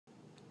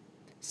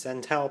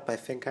Send help, I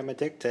think I'm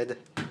addicted.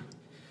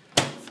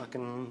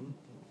 Fucking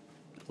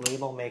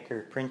label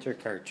maker printer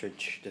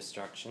cartridge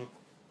destruction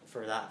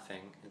for that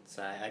thing. It's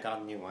I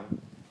got a new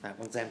one. That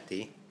one's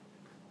empty.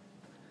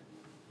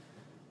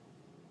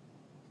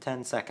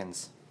 10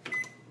 seconds.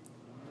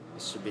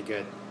 This should be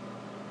good.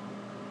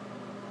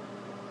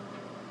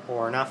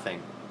 Or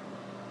nothing.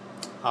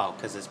 Oh,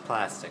 because it's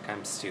plastic.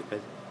 I'm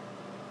stupid.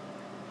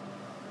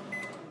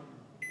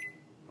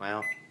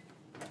 Well,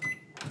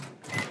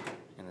 I'm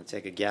gonna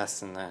take a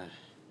guess and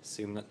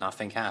assume that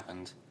nothing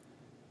happened.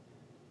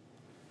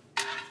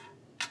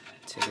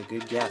 Take a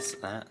good guess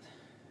at that.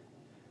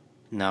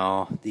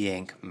 No, the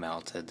ink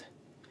melted.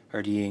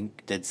 Or the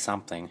ink did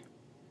something.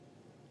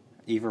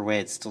 Either way,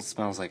 it still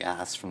smells like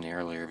ass from the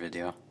earlier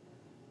video.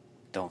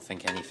 Don't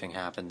think anything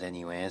happened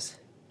anyways.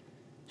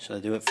 Should I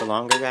do it for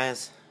longer,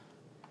 guys?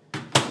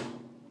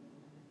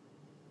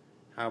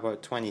 How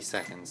about 20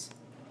 seconds?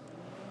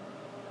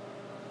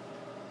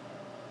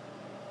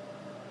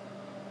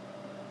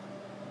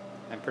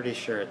 I'm pretty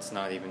sure it's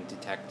not even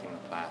detecting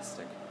the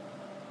plastic.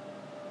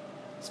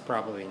 It's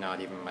probably not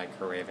even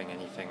microwaving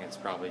anything, it's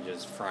probably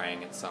just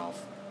frying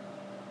itself.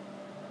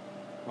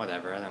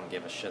 Whatever, I don't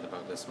give a shit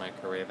about this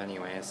microwave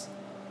anyways.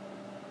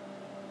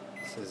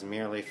 This is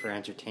merely for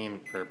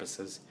entertainment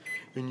purposes.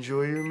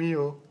 Enjoy your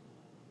meal.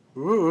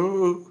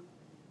 Ooh.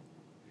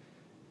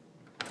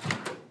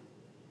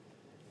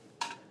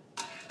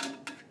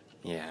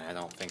 Yeah, I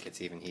don't think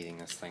it's even heating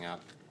this thing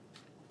up.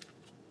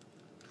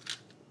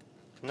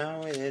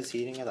 No, it is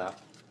heating it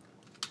up.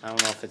 I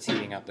don't know if it's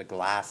heating up the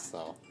glass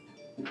though.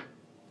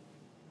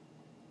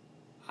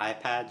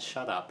 iPad,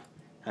 shut up.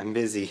 I'm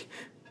busy.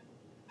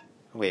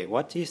 Wait,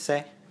 what do you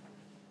say?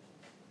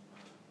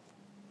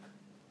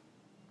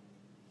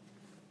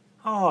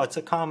 Oh, it's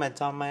a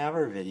comment on my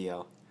other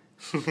video.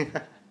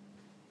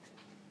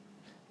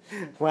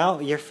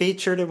 Well, you're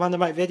featured in one of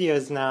my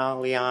videos now,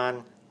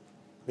 Leanne,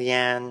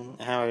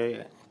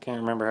 I can't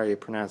remember how you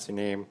pronounce your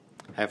name.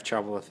 I have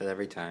trouble with it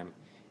every time.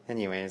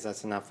 Anyways,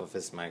 that's enough of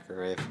this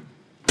microwave.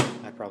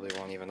 I probably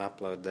won't even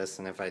upload this,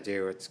 and if I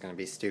do, it's going to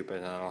be stupid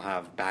and I'll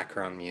have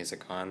background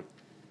music on.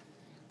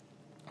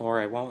 Or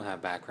I won't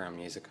have background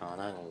music on,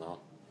 I don't know.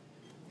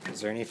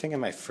 Is there anything in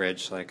my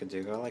fridge that I could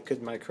do? Well, I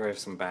could microwave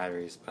some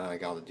batteries, but I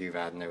got to do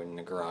that out in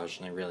the garage,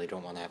 and I really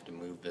don't want to have to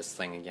move this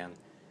thing again.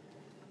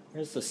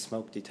 Where's the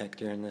smoke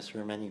detector in this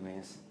room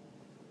anyways?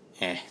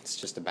 It's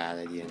just a bad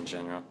idea in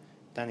general.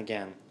 Then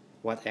again,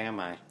 what am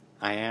I?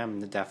 I am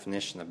the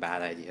definition of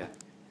bad idea.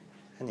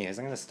 Anyways,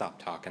 I'm going to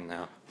stop talking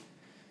now.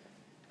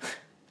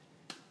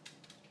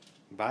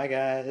 Bye,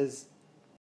 guys.